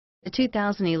The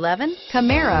 2011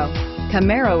 Camaro.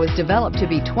 Camaro was developed to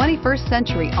be 21st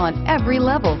century on every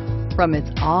level, from its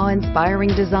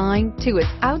awe-inspiring design to its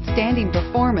outstanding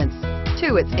performance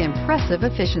to its impressive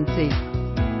efficiency,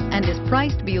 and is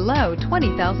priced below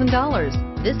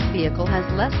 $20,000. This vehicle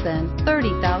has less than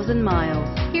 30,000 miles.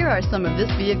 Here are some of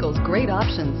this vehicle's great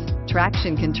options: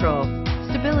 traction control,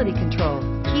 stability control,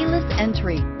 keyless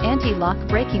entry, anti-lock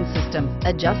braking system,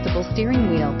 adjustable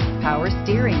steering wheel, power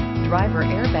steering, driver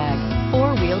airbag,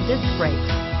 four-wheel disc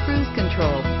brakes, cruise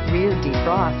control, rear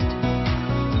defrost.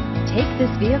 Take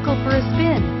this vehicle for a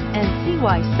spin and see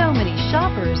why so many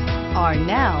shoppers are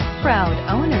now proud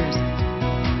owners.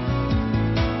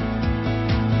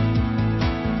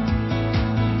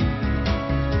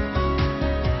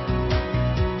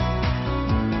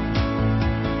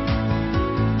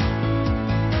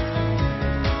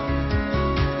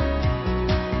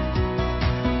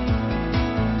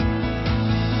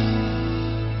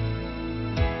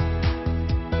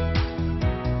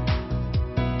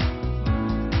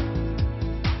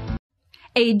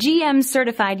 A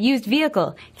GM-certified used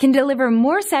vehicle can deliver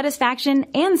more satisfaction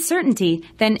and certainty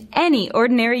than any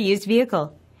ordinary used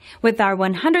vehicle. With our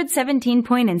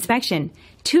 117-point inspection,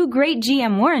 2 great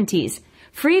GM warranties,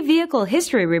 free vehicle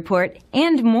history report,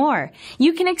 and more,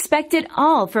 you can expect it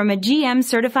all from a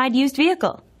GM-certified used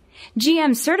vehicle.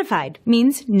 GM-certified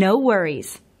means no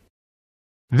worries.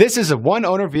 This is a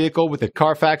one-owner vehicle with a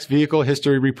Carfax Vehicle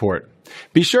History Report.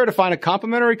 Be sure to find a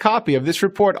complimentary copy of this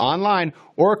report online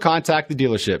or contact the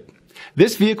dealership.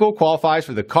 This vehicle qualifies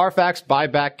for the Carfax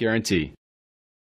Buyback Guarantee.